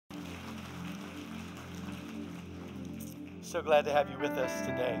so glad to have you with us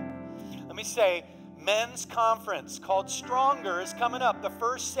today. Let me say, men's conference called Stronger is coming up the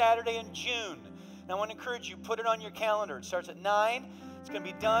first Saturday in June. And I want to encourage you, put it on your calendar. It starts at 9. It's going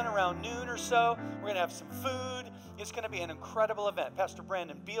to be done around noon or so. We're going to have some food. It's going to be an incredible event. Pastor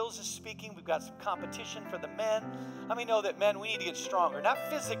Brandon Beals is speaking. We've got some competition for the men. How many know that men, we need to get stronger? Not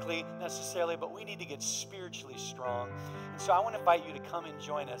physically necessarily, but we need to get spiritually strong. And so I want to invite you to come and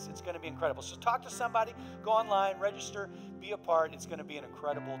join us. It's going to be incredible. So talk to somebody, go online, register, be a part. It's going to be an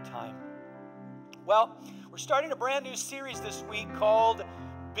incredible time. Well, we're starting a brand new series this week called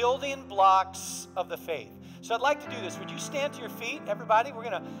Building Blocks of the Faith. So I'd like to do this. Would you stand to your feet, everybody? We're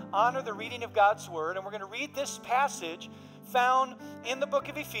going to honor the reading of God's Word, and we're going to read this passage found in the book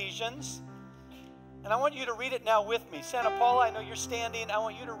of Ephesians. And I want you to read it now with me. Santa Paula, I know you're standing. I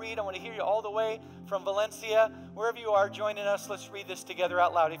want you to read. I want to hear you all the way from Valencia. Wherever you are joining us, let's read this together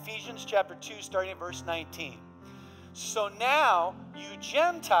out loud. Ephesians chapter 2, starting at verse 19. So now you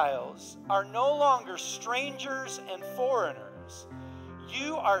Gentiles are no longer strangers and foreigners.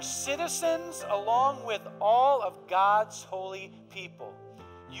 You are citizens along with all of God's holy people.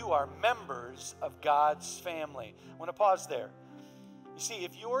 You are members of God's family. I want to pause there. You see,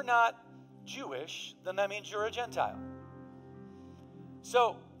 if you're not Jewish, then that means you're a Gentile.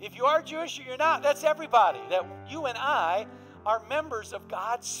 So if you are Jewish or you're not, that's everybody. That you and I are members of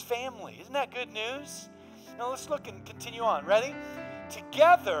God's family. Isn't that good news? Now let's look and continue on. Ready?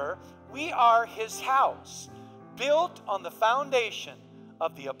 Together we are His house, built on the foundation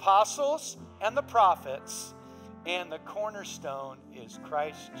of the apostles and the prophets, and the cornerstone is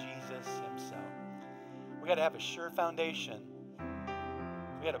Christ Jesus Himself. We got to have a sure foundation.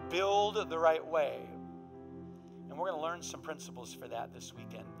 We got to build the right way. And we're going to learn some principles for that this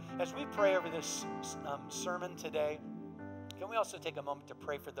weekend. As we pray over this sermon today, can we also take a moment to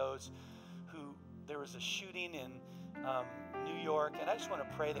pray for those who, there was a shooting in New York, and I just want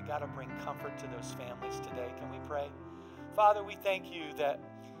to pray that God will bring comfort to those families today. Can we pray? Father, we thank you that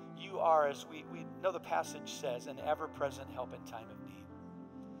you are, as we know the passage says, an ever-present help in time of need.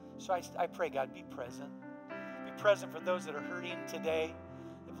 So I pray, God, be present. Be present for those that are hurting today.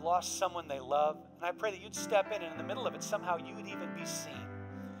 They've lost someone they love. And I pray that you'd step in, and in the middle of it, somehow you would even be seen.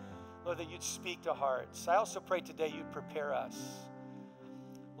 Lord, that you'd speak to hearts. I also pray today you'd prepare us,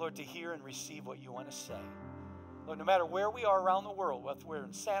 Lord, to hear and receive what you want to say. Lord, no matter where we are around the world, whether we're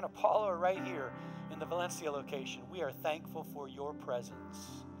in Santa Paula or right here in the Valencia location, we are thankful for your presence.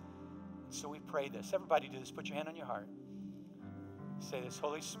 And so we pray this. Everybody do this. Put your hand on your heart. Say this: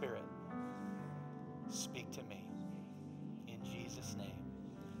 Holy Spirit, speak to me. In Jesus' name.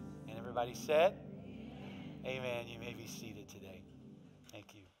 And everybody said, Amen. You may be seated today.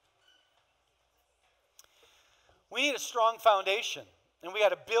 Thank you. We need a strong foundation. And we got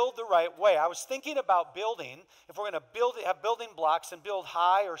to build the right way. I was thinking about building, if we're going to have building blocks and build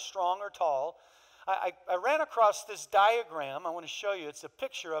high or strong or tall. I ran across this diagram. I want to show you. It's a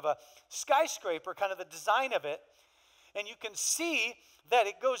picture of a skyscraper, kind of the design of it. And you can see that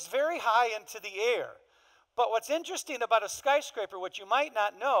it goes very high into the air. But what's interesting about a skyscraper, what you might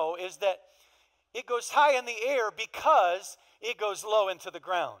not know, is that it goes high in the air because it goes low into the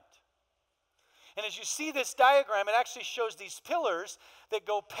ground. And as you see this diagram, it actually shows these pillars that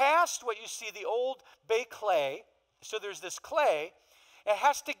go past what you see, the old bay clay. So there's this clay. It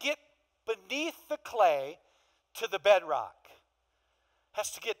has to get beneath the clay to the bedrock. It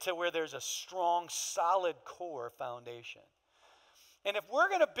has to get to where there's a strong, solid core foundation. And if we're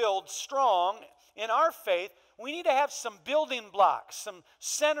going to build strong in our faith, we need to have some building blocks, some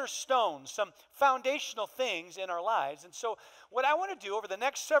center stones, some foundational things in our lives. And so what I want to do over the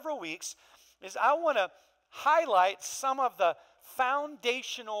next several weeks is I want to highlight some of the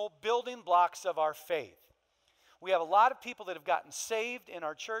foundational building blocks of our faith. We have a lot of people that have gotten saved in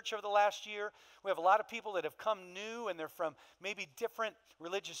our church over the last year. We have a lot of people that have come new, and they're from maybe different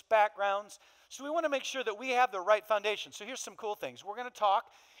religious backgrounds. So we want to make sure that we have the right foundation. So here's some cool things. We're going to talk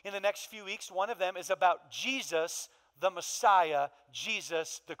in the next few weeks. One of them is about Jesus, the Messiah,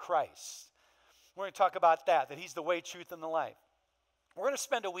 Jesus, the Christ. We're going to talk about that He's the way, truth, and the life. We're going to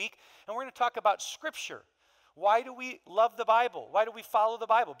spend a week, and we're going to talk about Scripture. Why do we love the Bible? Why do we follow the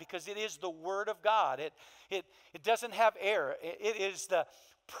Bible? Because it is the Word of God. It doesn't have error. It is the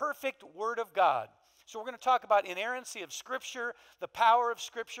perfect Word of God. So we're going to talk about inerrancy of Scripture, the power of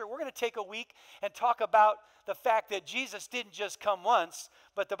Scripture. We're going to take a week and talk about the fact that Jesus didn't just come once,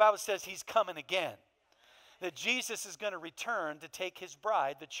 but the Bible says He's coming again. That Jesus is going to return to take His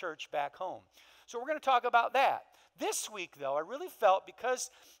bride, the church, back home. So we're going to talk about that. This week, though, I really felt,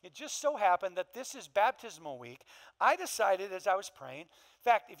 because it just so happened that this is baptismal week, I decided as I was praying, in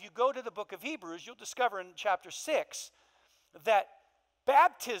fact, if you go to the book of Hebrews, you'll discover in chapter 6 that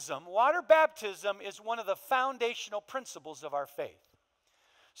baptism, water baptism, is one of the foundational principles of our faith.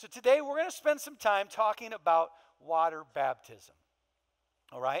 So today we're going to spend some time talking about water baptism.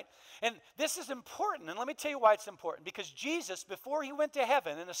 All right? And this is important, and let me tell you why it's important. Because Jesus, before he went to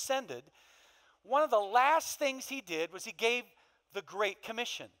heaven and ascended, one of the last things he did was he gave the Great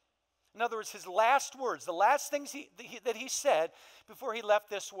Commission. In other words, his last words, the last things that he said before he left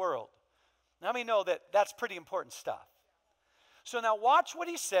this world. Now, let me know that that's pretty important stuff. So now watch what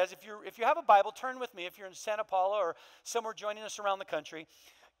he says. If you have a Bible, turn with me. If you're in Santa Paula or somewhere joining us around the country,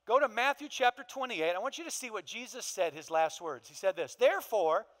 go to Matthew chapter 28. I want you to see what Jesus said, his last words. He said this,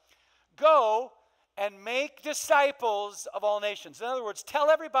 "Therefore, go and make disciples of all nations." In other words, tell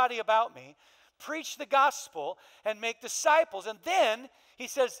everybody about me, preach the gospel, and make disciples. And then he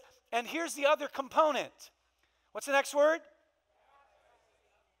says, and here's the other component. What's the next word?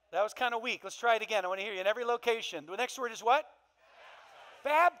 That was kind of weak. Let's try it again. I want to hear you in every location. The next word is what?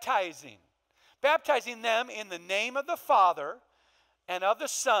 Baptizing. Baptizing them in the name of the Father and of the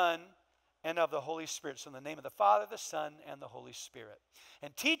Son and of the Holy Spirit. So in the name of the Father, the Son, and the Holy Spirit.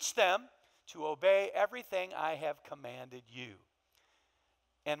 And teach them to obey everything I have commanded you.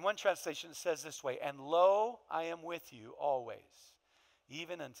 And one translation says this way, "And lo, I am with you always,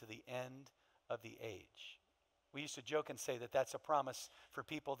 even unto the end of the age." We used to joke and say that that's a promise for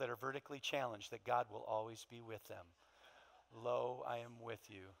people that are vertically challenged, that God will always be with them. Lo, I am with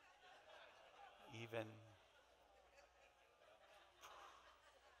you, even.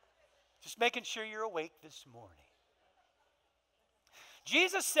 Just making sure you're awake this morning.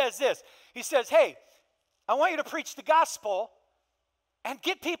 Jesus says this. He says, hey, I want you to preach the gospel and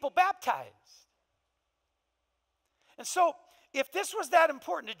get people baptized. And so, if this was that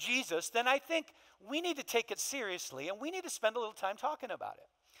important to Jesus, then I think we need to take it seriously and we need to spend a little time talking about it.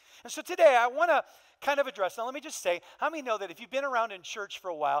 And so today I want to kind of address, now let me just say, how many know that if you've been around in church for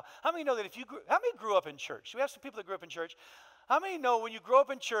a while, how many know that how many grew up in church? We have some people that grew up in church. How many know when you grow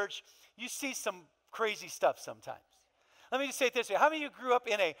up in church, you see some crazy stuff sometimes? Let me just say it this way. How many of you grew up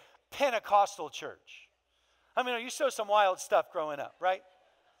in a Pentecostal church? How many of you saw some wild stuff growing up, right?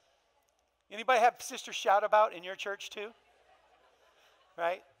 Anybody have Sister Shout About in your church too?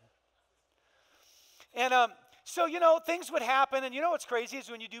 Right? And so, things would happen. And what's crazy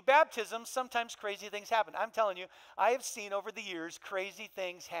is when you do baptism, sometimes crazy things happen. I'm telling you, I have seen over the years crazy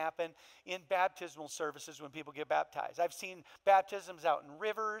things happen in baptismal services when people get baptized. I've seen baptisms out in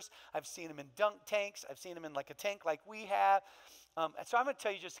rivers. I've seen them in dunk tanks. I've seen them in like a tank like we have. So I'm going to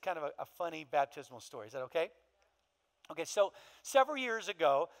tell you just kind of a funny baptismal story. Is that okay? Okay, so several years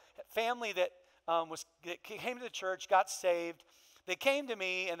ago, a family that came to the church, got saved. They came to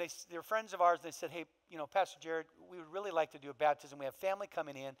me, and they're friends of ours, and they said, hey, Pastor Jared, we would really like to do a baptism. We have family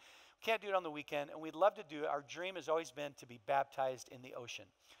coming in. We can't do it on the weekend, and we'd love to do it. Our dream has always been to be baptized in the ocean.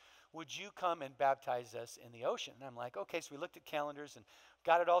 Would you come and baptize us in the ocean? And I'm like, okay. So we looked at calendars and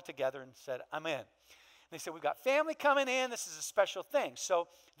got it all together and said, I'm in. And they said, we've got family coming in. This is a special thing. So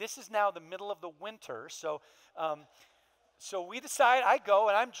this is now the middle of the winter. So we decide, I go,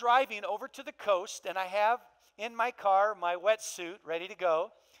 and I'm driving over to the coast, and I have in my car my wetsuit ready to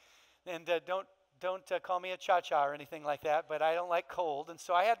go. And don't call me a cha-cha or anything like that, but I don't like cold. And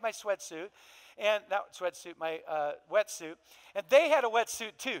so I had my sweatsuit, and my wetsuit, and they had a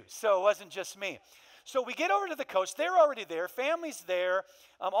wetsuit too, so it wasn't just me. So we get over to the coast. They're already there. Family's there.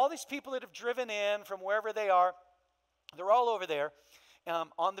 All these people that have driven in from wherever they are, they're all over there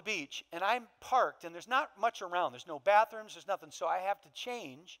on the beach. And I'm parked, and there's not much around. There's no bathrooms. There's nothing. So I have to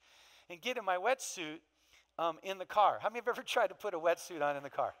change and get in my wetsuit in the car. How many have ever tried to put a wetsuit on in the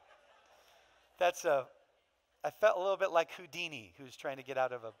car? I felt a little bit like Houdini, who's trying to get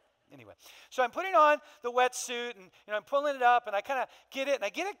out of anyway. So I'm putting on the wetsuit, and I'm pulling it up, and I kind of get it, and I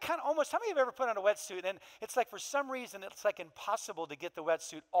get it kind of almost, how many have ever put on a wetsuit, and it's like for some reason, it's like impossible to get the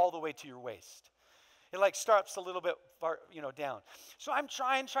wetsuit all the way to your waist. It like starts a little bit far, down. So I'm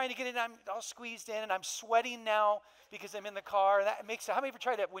trying to get it, and I'm all squeezed in, and I'm sweating now because I'm in the car, and that makes it, how many of you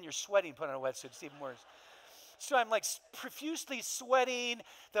tried that when you're sweating, put on a wetsuit? It's even worse. So I'm like profusely sweating,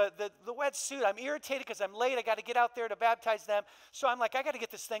 the wetsuit. I'm irritated because I'm late. I got to get out there to baptize them. So I'm like, I got to get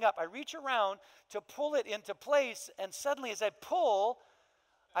this thing up. I reach around to pull it into place, and suddenly as I pull,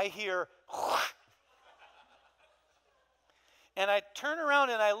 I hear, and I turn around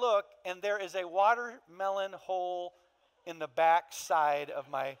and I look, and there is a watermelon hole in the back side of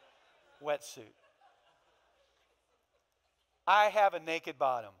my wetsuit. I have a naked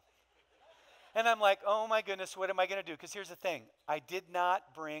bottom. And I'm like, oh my goodness, what am I going to do? Because here's the thing. I did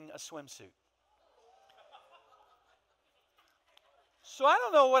not bring a swimsuit. So I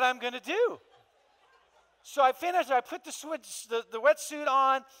don't know what I'm going to do. So I finish, I put the wetsuit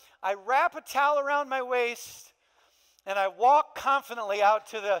on, I wrap a towel around my waist, and I walk confidently out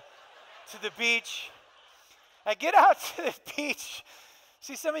to the beach. I get out to the beach.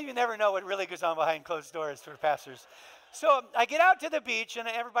 See, some of you never know what really goes on behind closed doors for pastors. So I get out to the beach, and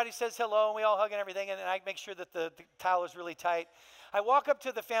everybody says hello, and we all hug and everything, and I make sure that the towel is really tight. I walk up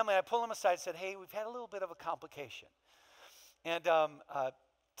to the family, and I pull them aside and said, hey, we've had a little bit of a complication. And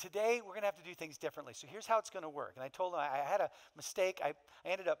today, we're going to have to do things differently. So here's how it's going to work. And I told them I had a mistake. I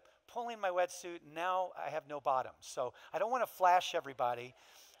ended up pulling my wetsuit, and now I have no bottoms. So I don't want to flash everybody,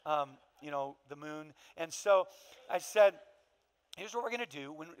 the moon. And so I said, here's what we're going to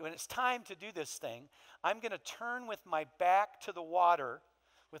do. When it's time to do this thing, I'm going to turn with my back to the water,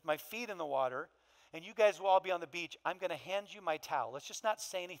 with my feet in the water, and you guys will all be on the beach. I'm going to hand you my towel. Let's just not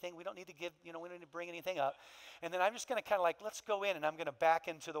say anything. We don't need to we don't need to bring anything up. And then I'm just going to kind of like, let's go in, and I'm going to back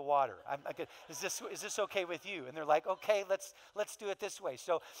into the water. Is this okay with you? And they're like, okay, let's do it this way.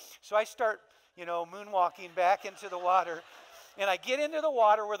 So I start, moonwalking back into the water. And I get into the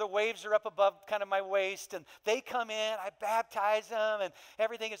water where the waves are up above kind of my waist, and they come in, I baptize them, and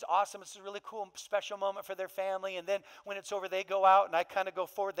everything is awesome. It's a really cool, special moment for their family. And then when it's over, they go out, and I kind of go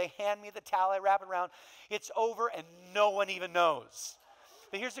forward. They hand me the towel, I wrap it around. It's over, and no one even knows.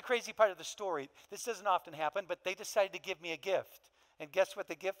 But here's the crazy part of the story. This doesn't often happen, but they decided to give me a gift. And guess what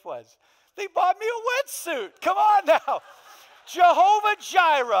the gift was? They bought me a wetsuit. Come on now. Jehovah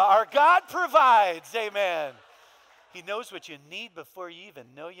Jireh, our God provides. Amen. He knows what you need before you even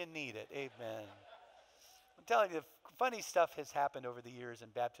know you need it. Amen. I'm telling you, funny stuff has happened over the years in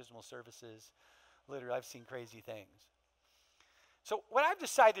baptismal services. Literally, I've seen crazy things. So what I've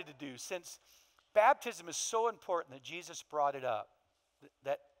decided to do, since baptism is so important that Jesus brought it up,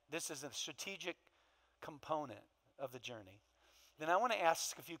 that this is a strategic component of the journey, then I want to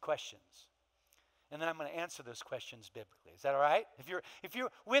ask a few questions. And then I'm going to answer those questions biblically. Is that all right? If you're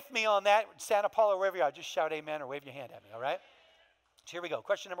with me on that, Santa Paula, wherever you are, just shout amen or wave your hand at me, all right? So here we go.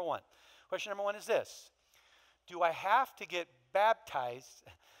 Question number one. Question number one is this. Do I have to get baptized?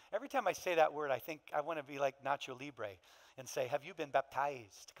 Every time I say that word, I think I want to be like Nacho Libre and say, have you been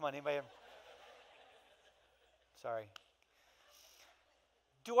baptized? Come on, anybody? Sorry.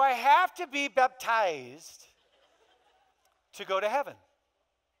 Do I have to be baptized to go to heaven?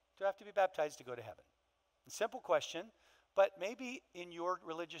 Do I have to be baptized to go to heaven? A simple question, but maybe in your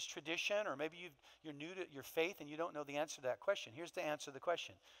religious tradition, or maybe you're new to your faith and you don't know the answer to that question. Here's the answer to the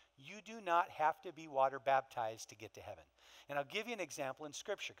question. You do not have to be water baptized to get to heaven. And I'll give you an example in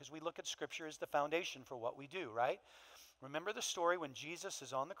Scripture, because we look at Scripture as the foundation for what we do, right? Remember the story when Jesus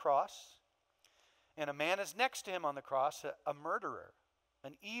is on the cross, and a man is next to him on the cross, a murderer,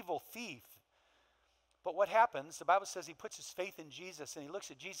 an evil thief. But what happens, the Bible says he puts his faith in Jesus, and he looks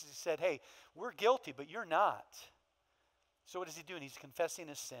at Jesus and said, hey, we're guilty, but you're not. So what is he doing? He's confessing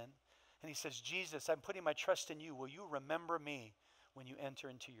his sin, and he says, Jesus, I'm putting my trust in you. Will you remember me when you enter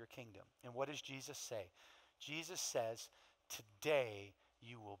into your kingdom? And what does Jesus say? Jesus says, today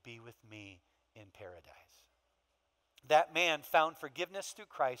you will be with me in paradise. That man found forgiveness through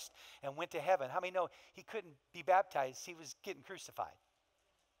Christ and went to heaven. How many know he couldn't be baptized? He was getting crucified.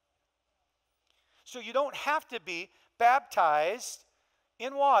 So you don't have to be baptized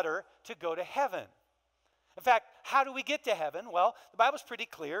in water to go to heaven. In fact, how do we get to heaven? Well, the Bible's pretty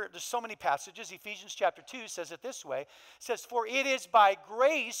clear. There's so many passages. Ephesians chapter 2 says it this way. It says, for it is by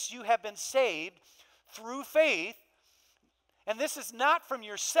grace you have been saved through faith. And this is not from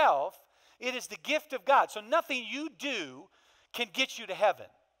yourself. It is the gift of God. So nothing you do can get you to heaven.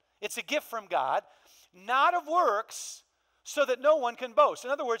 It's a gift from God, not of works, so that no one can boast. In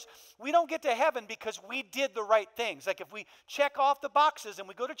other words, we don't get to heaven because we did the right things. Like if we check off the boxes and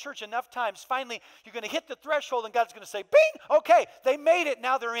we go to church enough times, finally you're going to hit the threshold and God's going to say, bing, okay, they made it,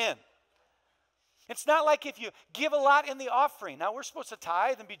 now they're in. It's not like if you give a lot in the offering. Now we're supposed to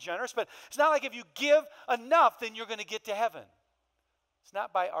tithe and be generous, but it's not like if you give enough, then you're going to get to heaven. It's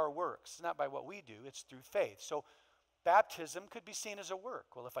not by our works. It's not by what we do. It's through faith. So baptism could be seen as a work.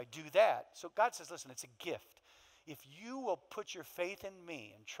 Well, if I do that, so God says, listen, it's a gift. If you will put your faith in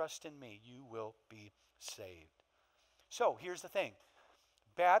me and trust in me, you will be saved. So here's the thing.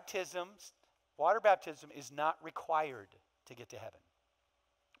 Water baptism is not required to get to heaven.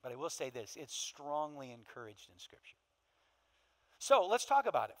 But I will say this, it's strongly encouraged in Scripture. So let's talk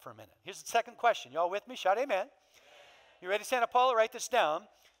about it for a minute. Here's the second question. Y'all with me? Shout amen. You ready, Santa Paula? Write this down.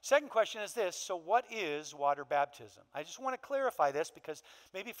 Second question is this. So what is water baptism? I just want to clarify this because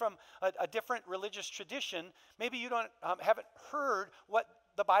maybe from a different religious tradition, maybe you haven't heard what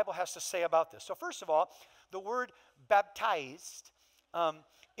the Bible has to say about this. So first of all, the word baptized,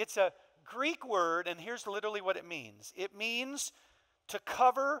 it's a Greek word, and here's literally what it means. It means to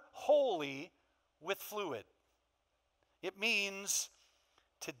cover wholly with fluid. It means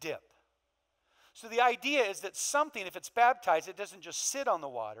to dip. So the idea is that something, if it's baptized, it doesn't just sit on the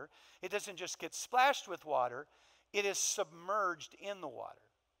water. It doesn't just get splashed with water. It is submerged in the water.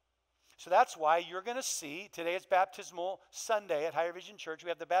 So that's why you're going to see, today is Baptismal Sunday at Higher Vision Church. We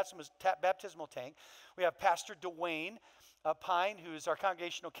have the baptismal tank. We have Pastor Dwayne Pine, who's our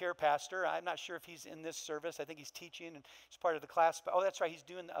congregational care pastor. I'm not sure if he's in this service. I think he's teaching and he's part of the class. Oh, that's right, he's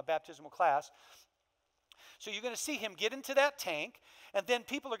doing a baptismal class. So you're going to see him get into that tank, and then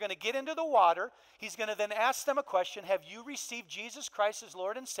people are going to get into the water. He's going to then ask them a question: have you received Jesus Christ as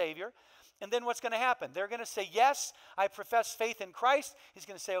Lord and Savior? And then what's going to happen? They're going to say, yes, I profess faith in Christ. He's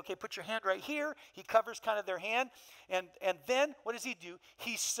going to say, okay, put your hand right here. He covers kind of their hand. And then what does he do?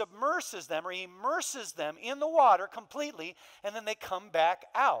 He submerses them, or he immerses them in the water completely, and then they come back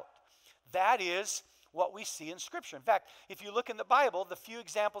out. That is what we see in Scripture. In fact, if you look in the Bible, the few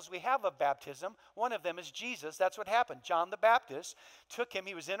examples we have of baptism, one of them is Jesus. That's what happened. John the Baptist took him.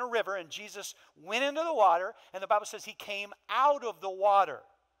 He was in a river, and Jesus went into the water, and the Bible says he came out of the water.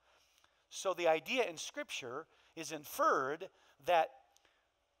 So the idea in Scripture is inferred that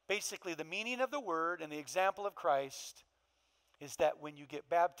basically the meaning of the word and the example of Christ is that when you get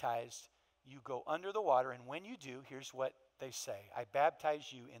baptized, you go under the water, and when you do, here's what they say: I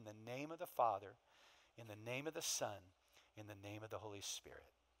baptize you in the name of the Father, in the name of the Son, in the name of the Holy Spirit.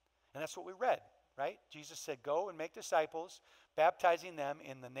 And that's what we read, right? Jesus said, go and make disciples, baptizing them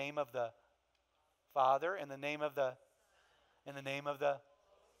in the name of the Father, in the name of the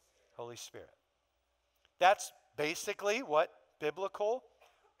Holy Spirit. That's basically what biblical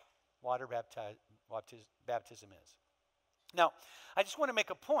water baptism is. Now, I just want to make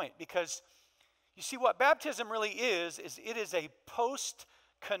a point, because you see what baptism really is it is a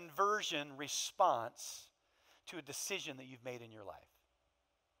post-conversion response to a decision that you've made in your life.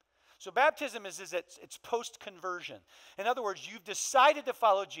 So baptism is it's post-conversion. In other words, you've decided to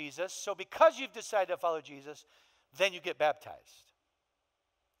follow Jesus, so because you've decided to follow Jesus, then you get baptized.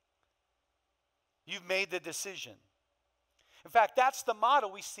 You've made the decision. In fact, that's the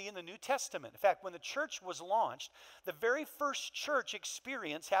model we see in the New Testament. In fact, when the church was launched, the very first church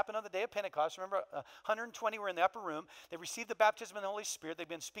experience happened on the day of Pentecost. Remember, 120 were in the upper room. They received the baptism of the Holy Spirit. They've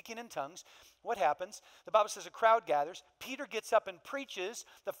been speaking in tongues. What happens? The Bible says a crowd gathers. Peter gets up and preaches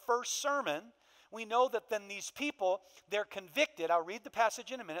the first sermon. We know that then these people, they're convicted. I'll read the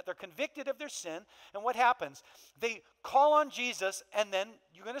passage in a minute. They're convicted of their sin. And what happens? They call on Jesus, and then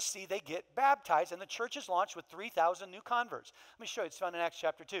you're going to see they get baptized. And the church is launched with 3,000 new converts. Let me show you. It's found in Acts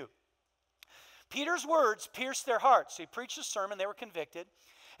chapter 2. Peter's words pierced their hearts. So he preached a sermon. They were convicted.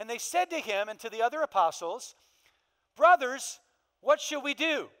 And they said to him and to the other apostles, brothers, what shall we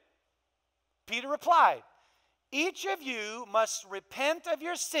do? Peter replied, each of you must repent of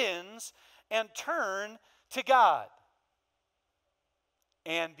your sins and turn to God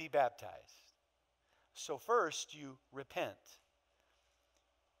and be baptized. So first you repent.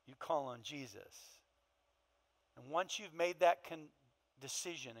 You call on Jesus. And once you've made that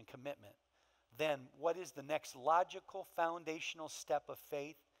decision and commitment, then what is the next logical foundational step of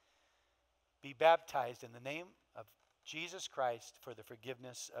faith? Be baptized in the name of Jesus Christ for the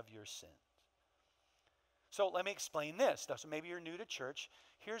forgiveness of your sins. So let me explain this. So maybe you're new to church.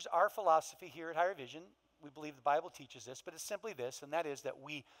 Here's our philosophy here at Higher Vision. We believe the Bible teaches this, but it's simply this, and that is that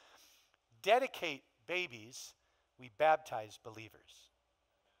we dedicate babies, we baptize believers.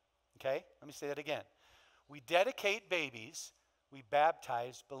 Okay? Let me say that again. We dedicate babies, we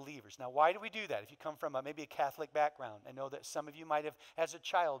baptize believers. Now, why do we do that? If you come from maybe a Catholic background, I know that some of you might have, as a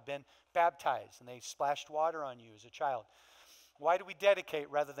child, been baptized, and they splashed water on you as a child. Why do we dedicate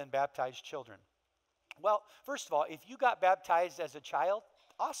rather than baptize children? Well, first of all, if you got baptized as a child,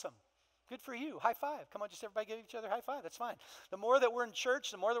 awesome. Good for you. High five. Come on, just everybody give each other a high five. That's fine. The more that we're in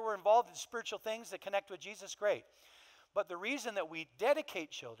church, the more that we're involved in spiritual things that connect with Jesus, great. But the reason that we dedicate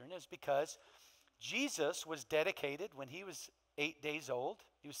children is because Jesus was dedicated when he was 8 days old.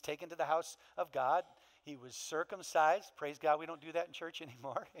 He was taken to the house of God. He was circumcised. Praise God, we don't do that in church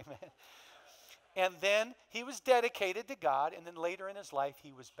anymore. Amen. And then he was dedicated to God, and then later in his life,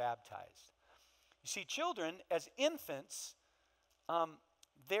 he was baptized. You see, children, as infants,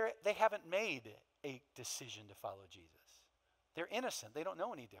 they haven't made a decision to follow Jesus. They're innocent. They don't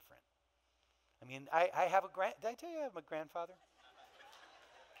know any different. I mean, I have did I tell you I have a grandfather?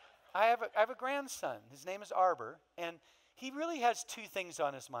 I have a grandson. His name is Arbor, and he really has two things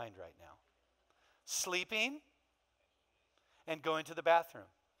on his mind right now. Sleeping and going to the bathroom.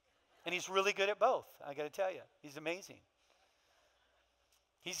 And he's really good at both, I got to tell you. He's amazing.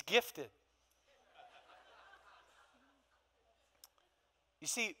 He's gifted. You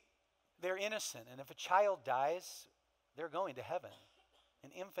see, they're innocent, and if a child dies, they're going to heaven.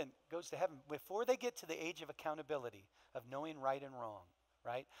 An infant goes to heaven before they get to the age of accountability, of knowing right and wrong,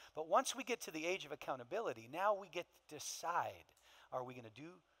 right? But once we get to the age of accountability, now we get to decide, are we going to do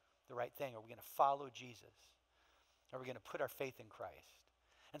the right thing? Are we going to follow Jesus? Are we going to put our faith in Christ?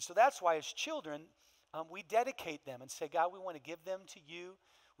 And so that's why as children, we dedicate them and say, God, we want to give them to you.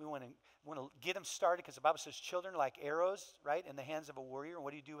 We want to get them started, because the Bible says children are like arrows, right, in the hands of a warrior. And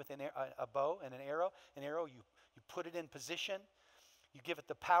what do you do with a bow and an arrow? An arrow, you put it in position. You give it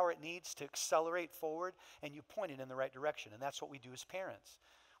the power it needs to accelerate forward, and you point it in the right direction. And that's what we do as parents.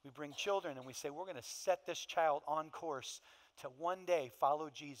 We bring children and we say, we're going to set this child on course to one day follow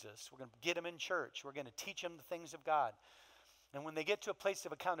Jesus. We're going to get them in church. We're going to teach them the things of God. And when they get to a place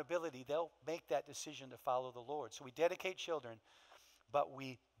of accountability, they'll make that decision to follow the Lord. So we dedicate children, but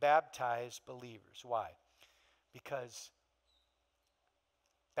we baptize believers. Why? Because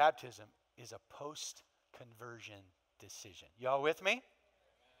baptism is a post-conversion decision. Y'all with me?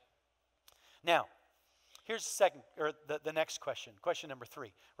 Now, here's the next question. Question number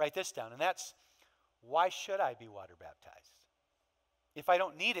 3. Write this down, and that's, why should I be water baptized? If I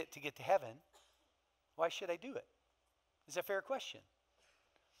don't need it to get to heaven, why should I do it? It's a fair question.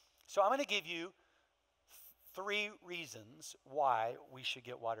 So I'm going to give you 3 reasons why we should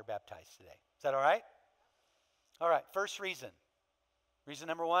get water baptized today. Is that all right? All right, first reason. Reason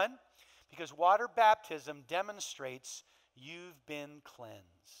number 1, because water baptism demonstrates you've been cleansed.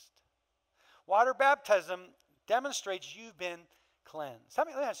 Water baptism demonstrates you've been cleansed. Let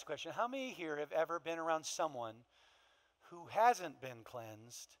me ask you a question. How many here have ever been around someone who hasn't been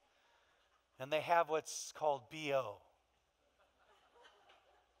cleansed and they have what's called BO?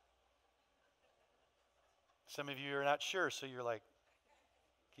 Some of you are not sure, so you're like,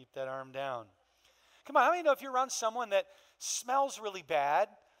 keep that arm down. Come on, how many know if you're around someone that smells really bad,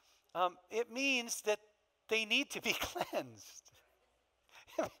 it means that they need to be cleansed?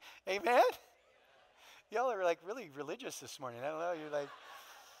 Amen? Y'all are like really religious this morning. I don't know, you're like,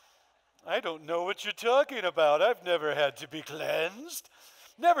 I don't know what you're talking about. I've never had to be cleansed.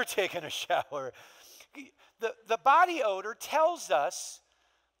 Never taken a shower. The body odor tells us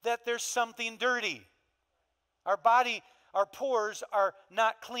that there's something dirty. Our body, our pores are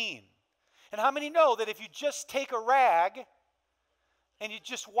not clean. And how many know that if you just take a rag and you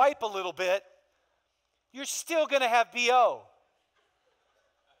just wipe a little bit, you're still going to have BO?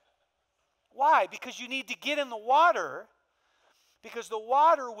 Why? Because you need to get in the water, because the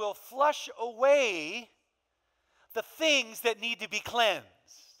water will flush away the things that need to be cleansed.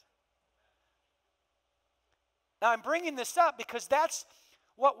 Now, I'm bringing this up because that's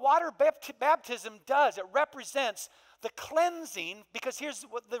what water baptism does. It represents the cleansing, because here's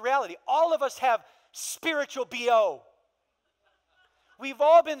what the reality. All of us have spiritual BO. We've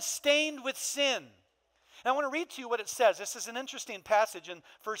all been stained with sin. And I want to read to you what it says. This is an interesting passage in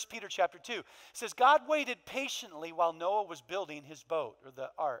 1 Peter chapter 2. It says, God waited patiently while Noah was building his boat, or the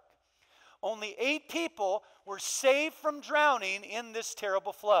ark. Only 8 people were saved from drowning in this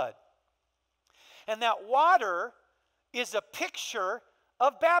terrible flood. And that water is a picture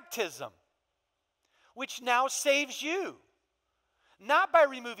of baptism, which now saves you. Not by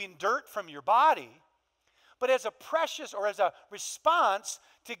removing dirt from your body, but as a precious, or as a response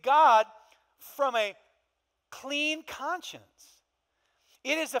to God from a clean conscience.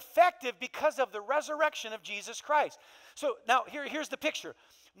 It is effective because of the resurrection of Jesus Christ. So now here's the picture.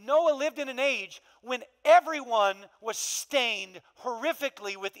 Noah lived in an age when everyone was stained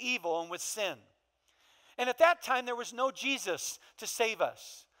horrifically with evil and with sin. And at that time, there was no Jesus to save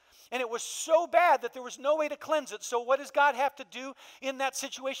us. And it was so bad that there was no way to cleanse it. So what does God have to do in that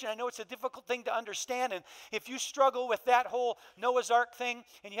situation? I know it's a difficult thing to understand. And if you struggle with that whole Noah's Ark thing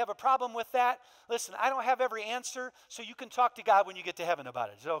and you have a problem with that, listen, I don't have every answer, so you can talk to God when you get to heaven about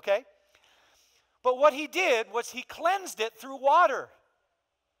it. Is it okay? But what he did was he cleansed it through water.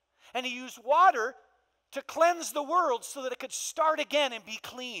 And he used water to cleanse the world so that it could start again and be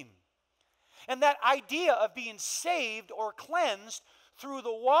clean. And that idea of being saved or cleansed through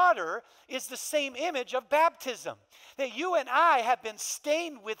the water is the same image of baptism. That you and I have been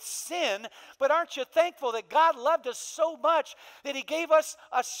stained with sin, but aren't you thankful that God loved us so much that he gave us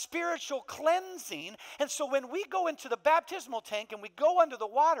a spiritual cleansing? And so when we go into the baptismal tank and we go under the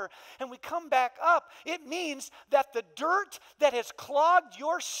water and we come back up, it means that the dirt that has clogged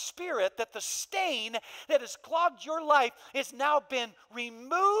your spirit, that the stain that has clogged your life has now been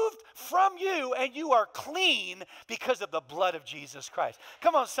removed from you, and you are clean because of the blood of Jesus Christ.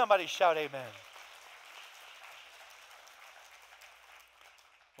 Come on, somebody shout amen.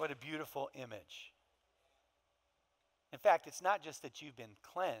 What a beautiful image. In fact, it's not just that you've been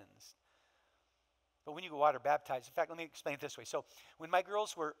cleansed, but when you get water baptized, in fact, let me explain it this way. So when my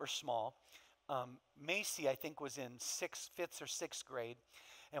girls were small, Macy, I think, was in fifth or sixth grade.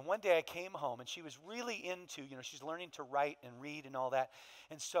 And one day I came home, and she was really into, she's learning to write and read and all that.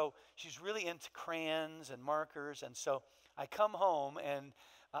 And so she's really into crayons and markers. And so I come home, and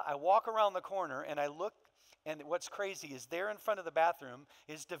I walk around the corner, and I look, and what's crazy is there in front of the bathroom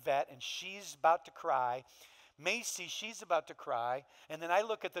is Devette, and she's about to cry. Macy, she's about to cry. And then I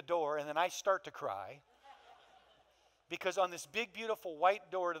look at the door, and then I start to cry. Because on this big, beautiful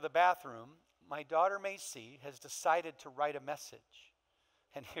white door to the bathroom, my daughter Macy has decided to write a message.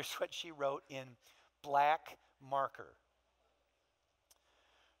 And here's what she wrote in black marker.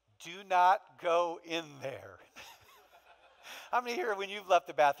 Do not go in there. How many here, when you've left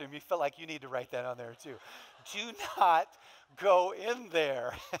the bathroom, you feel like you need to write that on there too? Do not go in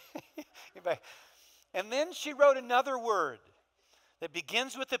there. And then she wrote another word that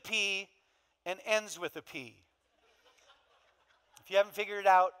begins with a P and ends with a P. If you haven't figured it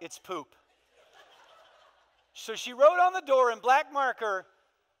out, it's poop. So she wrote on the door in black marker,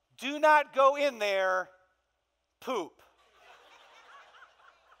 do not go in there, poop.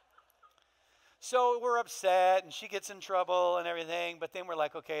 So we're upset, and she gets in trouble and everything, but then we're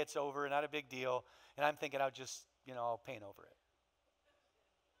like, okay, it's over, not a big deal. And I'm thinking I'll just, I'll paint over it.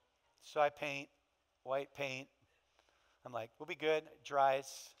 So I paint, white paint. I'm like, we'll be good. It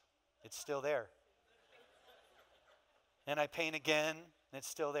dries. It's still there. And I paint again, and it's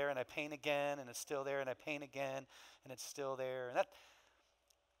still there. And I paint again, and it's still there. And I paint again, and it's still there. And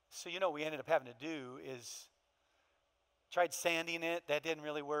so what we ended up having to do is tried sanding it. That didn't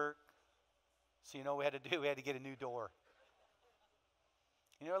really work. So what we had to do? We had to get a new door.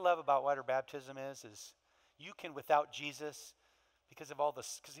 What I love about water baptism is you can, without Jesus, because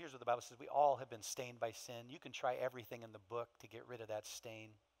here's what the Bible says, we all have been stained by sin. You can try everything in the book to get rid of that stain.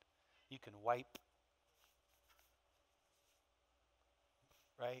 You can wipe,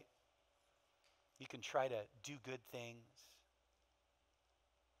 right? You can try to do good things.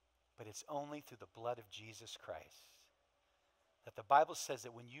 But it's only through the blood of Jesus Christ that the Bible says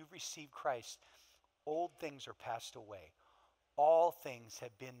that when you receive Christ, old things are passed away. All things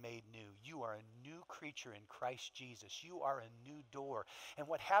have been made new. You are a new creature in Christ Jesus. You are a new door. And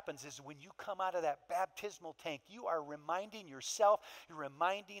what happens is when you come out of that baptismal tank, you are reminding yourself, you're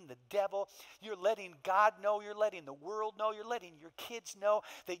reminding the devil, you're letting God know, you're letting the world know, you're letting your kids know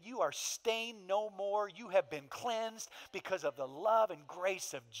that you are stained no more. You have been cleansed because of the love and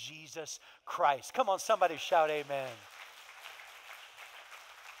grace of Jesus Christ. Come on, somebody shout amen.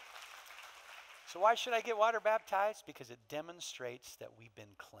 So why should I get water baptized? Because it demonstrates that we've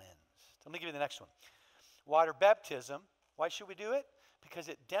been cleansed. Let me give you the next one. Water baptism, why should we do it? Because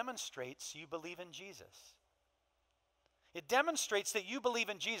it demonstrates you believe in Jesus. It demonstrates that you believe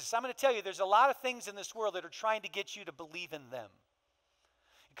in Jesus. I'm going to tell you, there's a lot of things in this world that are trying to get you to believe in them.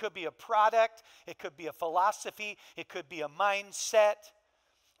 It could be a product. It could be a philosophy. It could be a mindset.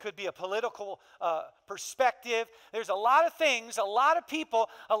 Could be a political perspective. There's a lot of things, a lot of people,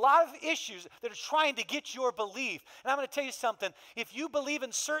 a lot of issues that are trying to get your belief. And I'm going to tell you something. If you believe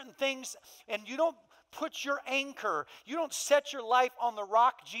in certain things and you don't put your anchor, you don't set your life on the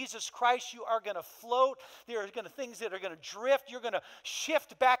rock, Jesus Christ, you are going to float. There are going to things that are going to drift. You're going to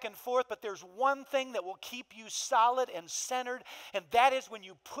shift back and forth. But there's one thing that will keep you solid and centered, and that is when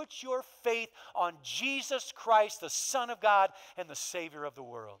you put your faith on Jesus Christ, the Son of God and the Savior of the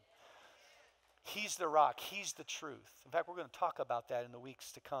world. He's the rock. He's the truth. In fact, we're going to talk about that in the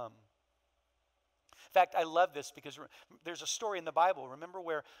weeks to come. In fact, I love this because there's a story in the Bible. Remember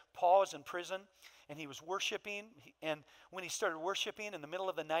where Paul was in prison and he was worshiping, and when he started worshiping in the middle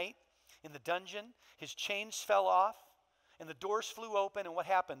of the night in the dungeon, his chains fell off and the doors flew open, and what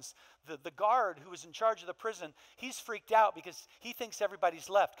happens? The guard who was in charge of the prison, he's freaked out because he thinks everybody's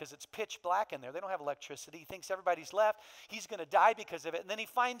left because it's pitch black in there. They don't have electricity. He thinks everybody's left. He's going to die because of it. And then he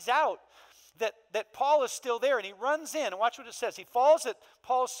finds out that Paul is still there, and he runs in, and watch what it says. He falls at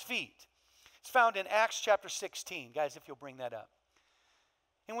Paul's feet. It's found in Acts chapter 16. Guys, if you'll bring that up.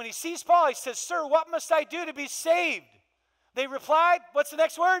 And when he sees Paul, he says, "Sir, what must I do to be saved?" They replied, what's the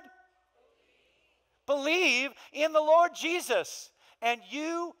next word? Believe in the Lord Jesus, and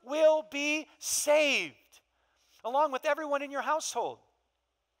you will be saved, along with everyone in your household.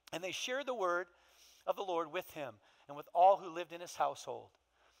 And they shared the word of the Lord with him and with all who lived in his household.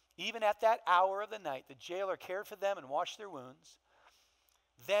 Even at that hour of the night, the jailer cared for them and washed their wounds.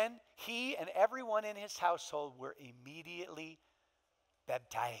 Then he and everyone in his household were immediately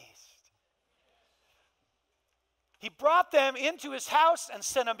baptized. He brought them into his house and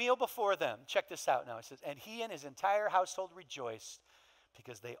set a meal before them. Check this out now. It says, and he and his entire household rejoiced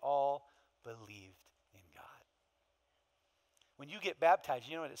because they all believed in God. When you get baptized,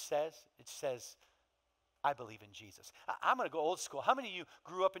 you know what it says? It says, I believe in Jesus. I'm going to go old school. How many of you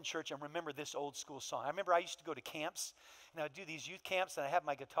grew up in church and remember this old school song? I remember I used to go to camps, and I would do these youth camps, and I have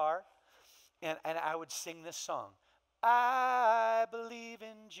my guitar, and I would sing this song. I believe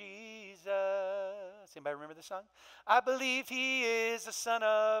in Jesus. Anybody remember this song? I believe he is the Son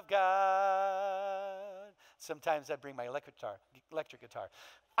of God. Sometimes I bring my electric guitar.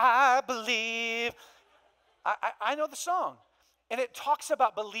 I believe. I know the song. And it talks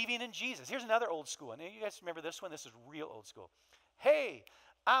about believing in Jesus. Here's another old school one. You guys remember this one? This is real old school. Hey,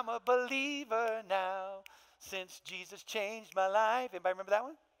 I'm a believer now since Jesus changed my life. Anybody remember that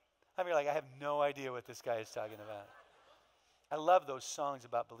one? I mean, I have no idea what this guy is talking about. I love those songs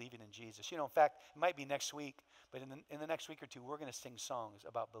about believing in Jesus. You know, in fact, it might be next week, but in the next week or two, we're going to sing songs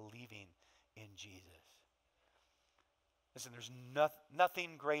about believing in Jesus. Listen, there's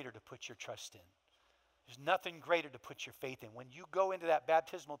nothing greater to put your trust in. There's nothing greater to put your faith in. When you go into that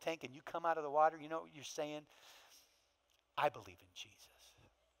baptismal tank and you come out of the water, you know what you're saying? I believe in Jesus.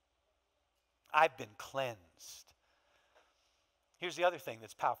 I've been cleansed. Here's the other thing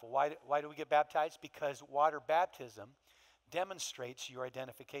that's powerful. Why do we get baptized? Because water baptism demonstrates your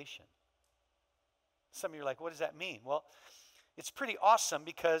identification. Some of you are like, what does that mean? Well, it's pretty awesome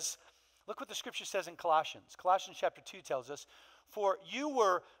because look what the scripture says in Colossians. Colossians chapter 2 tells us, for you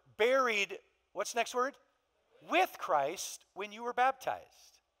were buried, what's the next word? With Christ when you were baptized.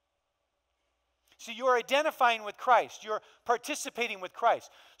 So you're identifying with Christ. You're participating with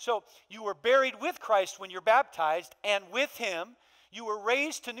Christ. So you were buried with Christ when you're baptized, and with him you were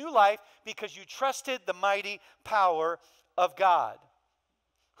raised to new life because you trusted the mighty power of God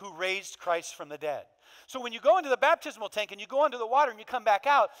who raised Christ from the dead. So when you go into the baptismal tank and you go under the water and you come back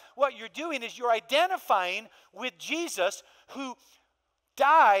out, what you're doing is you're identifying with Jesus who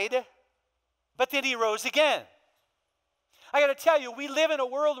died, but then he rose again. I got to tell you, we live in a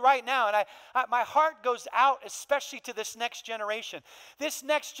world right now, and my heart goes out especially to this next generation. This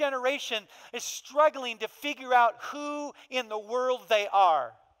next generation is struggling to figure out who in the world they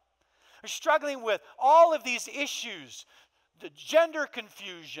are. They're struggling with all of these issues, the gender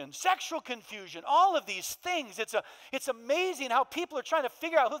confusion, sexual confusion, all of these things. It's amazing how people are trying to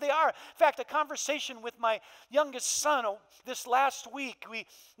figure out who they are. In fact, a conversation with my youngest son this last week,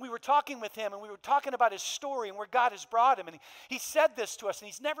 we were talking with him, and we were talking about his story and where God has brought him. And he said this to us, and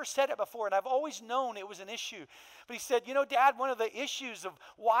he's never said it before, and I've always known it was an issue. But he said, you know, Dad, one of the issues of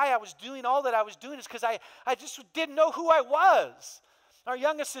why I was doing all that I was doing is because I just didn't know who I was. Our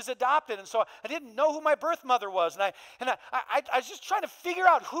youngest is adopted, and so I didn't know who my birth mother was, and I was just trying to figure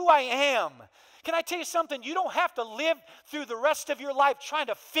out who I am. Can I tell you something? You don't have to live through the rest of your life trying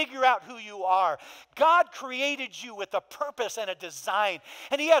to figure out who you are. God created you with a purpose and a design,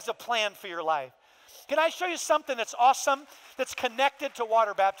 and he has a plan for your life. Can I show you something that's awesome, that's connected to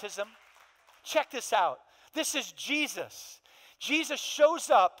water baptism? Check this out. This is Jesus. Jesus shows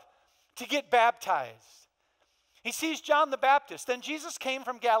up to get baptized. He sees John the Baptist. Then Jesus came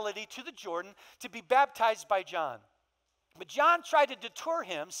from Galilee to the Jordan to be baptized by John. But John tried to deter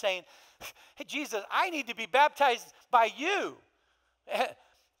him, saying, hey, Jesus, I need to be baptized by you.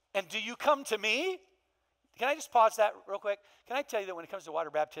 And do you come to me? Can I just pause that real quick? Can I tell you that when it comes to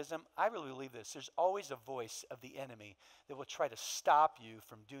water baptism, I really believe this. There's always a voice of the enemy that will try to stop you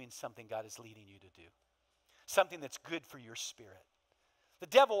from doing something God is leading you to do. Something that's good for your spirit. The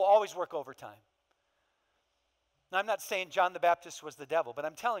devil will always work overtime. Now, I'm not saying John the Baptist was the devil, but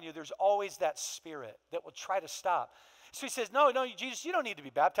I'm telling you there's always that spirit that will try to stop. So he says, no, Jesus, you don't need to be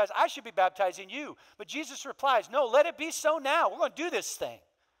baptized. I should be baptizing you. But Jesus replies, no, let it be so now. We're going to do this thing.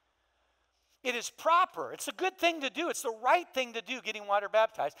 It is proper. It's a good thing to do. It's the right thing to do, getting water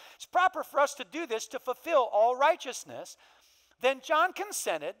baptized. It's proper for us to do this to fulfill all righteousness. Then John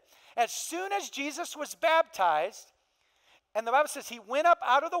consented. As soon as Jesus was baptized, and the Bible says he went up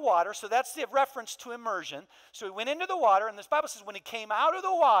out of the water, so that's the reference to immersion. So he went into the water, and this Bible says when he came out of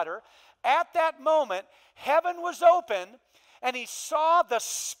the water, at that moment, heaven was open, and he saw the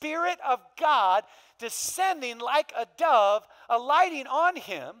Spirit of God descending like a dove, alighting on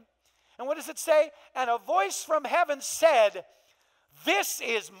him. And what does it say? And a voice from heaven said, this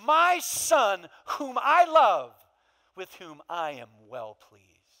is my Son, whom I love, with whom I am well pleased.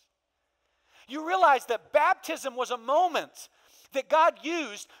 You realize that baptism was a moment that God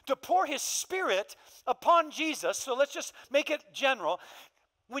used to pour his Spirit upon Jesus. So let's just make it general.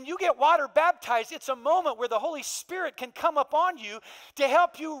 When you get water baptized, it's a moment where the Holy Spirit can come upon you to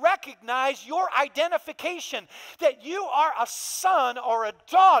help you recognize your identification, that you are a son or a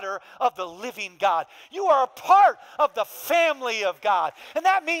daughter of the living God. You are a part of the family of God. And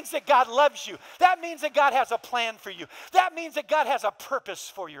that means that God loves you. That means that God has a plan for you. That means that God has a purpose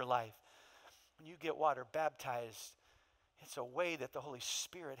for your life. When you get water baptized, it's a way that the Holy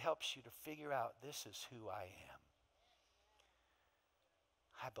Spirit helps you to figure out, this is who I am.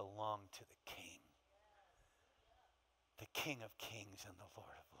 I belong to the King of Kings and the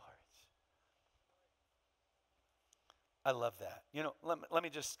Lord of Lords. I love that. You know, let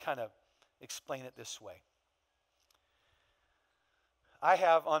me just kind of explain it this way. I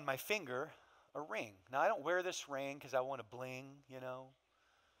have on my finger a ring. Now, I don't wear this ring because I want to bling, you know.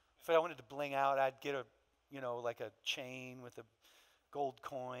 If I wanted to bling out, I'd get a, you know, like a chain with a gold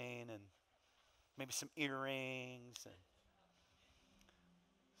coin and maybe some earrings. And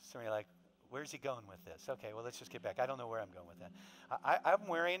somebody like, where's he going with this? Okay, well, let's just get back. I don't know where I'm going with that. I'm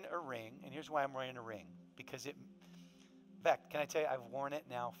wearing a ring, and here's why I'm wearing a ring. Because in fact, can I tell you, I've worn it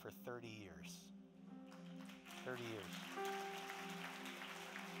now for 30 years. 30 years.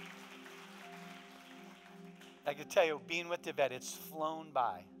 I can tell you, being with Yvette, it's flown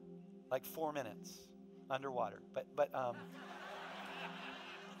by like 4 minutes underwater. But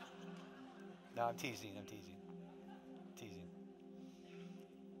no, I'm teasing.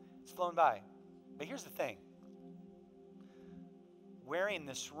 It's flown by. But here's the thing. Wearing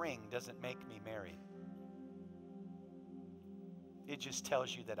this ring doesn't make me married. It just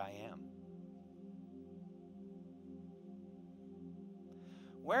tells you that I am.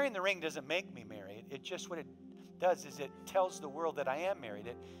 Wearing the ring doesn't make me married. It just, what it does is it tells the world that I am married.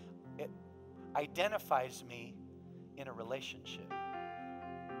 It identifies me in a relationship.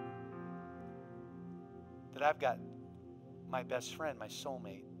 That I've got my best friend, my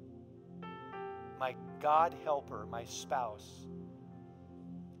soulmate, my God helper, my spouse,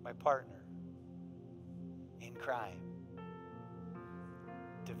 my partner in crime,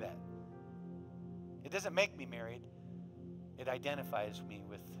 Yvette. It doesn't make me married. It identifies me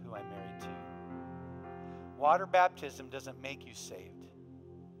with who I'm married to. Water baptism doesn't make you saved.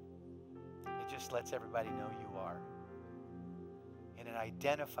 It just lets everybody know you are. And it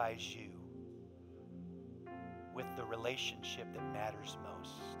identifies you with the relationship that matters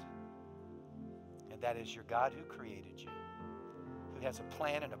most. And that is your God who created you, who has a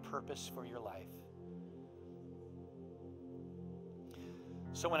plan and a purpose for your life.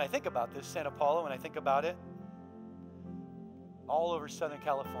 So when I think about this, Santa Paula, when I think about it, all over Southern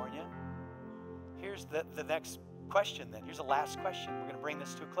California, here's the next question then. Here's the last question. We're going to bring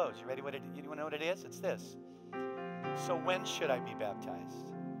this to a close. You ready? You want to know what it is? It's this. So when should I be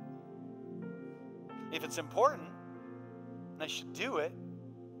baptized? If it's important, and I should do it,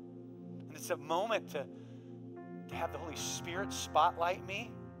 and it's a moment to have the Holy Spirit spotlight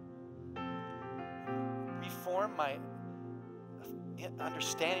me, reform my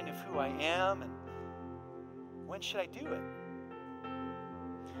understanding of who I am, and when should I do it?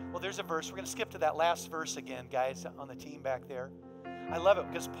 Well, there's a verse. We're going to skip to that last verse again, guys, on the team back there. I love it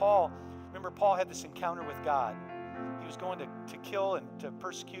because Paul had this encounter with God. He was going to kill and to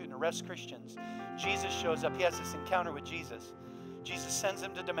persecute and arrest Christians. Jesus shows up. He has this encounter with Jesus. Jesus sends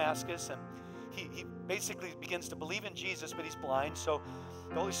him to Damascus, and he basically begins to believe in Jesus, but he's blind. So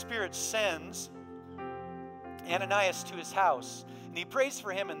the Holy Spirit sends Ananias to his house, and he prays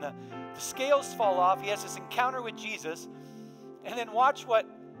for him, and the scales fall off. He has this encounter with Jesus, and then watch what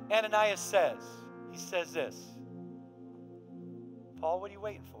Ananias says. He says this, Paul, what are you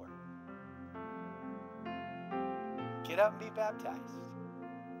waiting for? Get up and be baptized.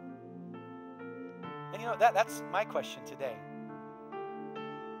 And you know, that's my question today.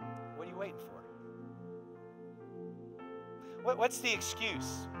 What are you waiting for? What's the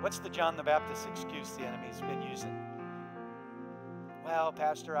excuse? What's the John the Baptist excuse the enemy's been using? Well,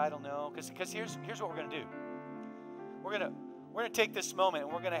 Pastor, I don't know. Because here's what we're going to do. We're going to take this moment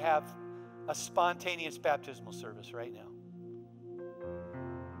and we're going to have a spontaneous baptismal service right now.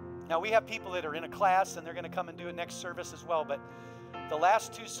 Now, we have people that are in a class and they're going to come and do it next service as well. But the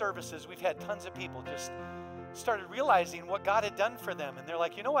last two services, we've had tons of people just started realizing what God had done for them. And they're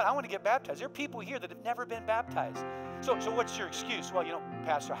like, you know what? I want to get baptized. There are people here that have never been baptized. So what's your excuse? Well, you know,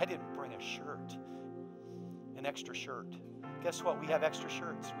 Pastor, I didn't bring a shirt, an extra shirt. Guess what? We have extra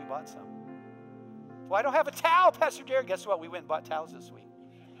shirts. We bought some. Well, I don't have a towel, Pastor Jared. Guess what? We went and bought towels this week.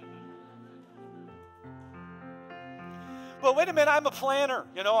 Well, wait a minute. I'm a planner.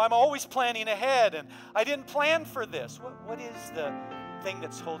 You know, I'm always planning ahead, and I didn't plan for this. What is the thing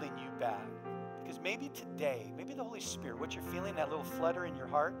that's holding you back? Because maybe today, maybe the Holy Spirit, what you're feeling, that little flutter in your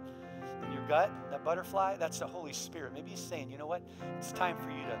heart, in your gut, that butterfly, that's the Holy Spirit. Maybe He's saying, you know what? It's time for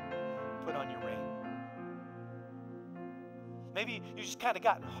you to put on your ring. Maybe you just kind of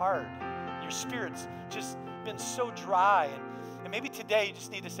gotten hard. Your spirit's just been so dry. And maybe today you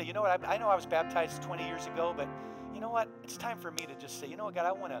just need to say, you know what? I know I was baptized 20 years ago, but you know what? It's time for me to just say, you know what, God,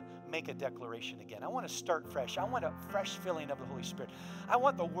 I want to make a declaration again. I want to start fresh. I want a fresh filling of the Holy Spirit. I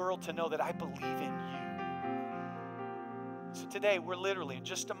want the world to know that I believe in you. So today, we're literally, in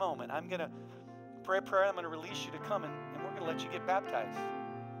just a moment, I'm going to pray a prayer. I'm going to release you to come, and we're going to let you get baptized.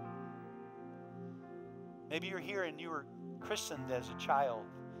 Maybe you're here and you were christened as a child,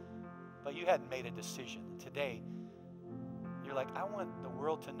 but you hadn't made a decision. Today, you're like, I want the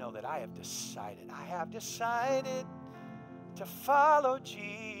world to know that I have decided to follow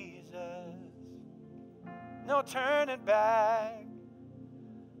Jesus. No turning back.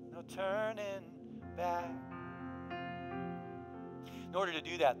 No turning back. In order to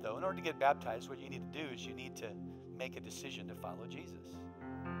do that, though, in order to get baptized, what you need to do is you need to make a decision to follow Jesus.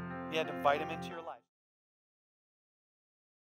 You had to invite Him into your life.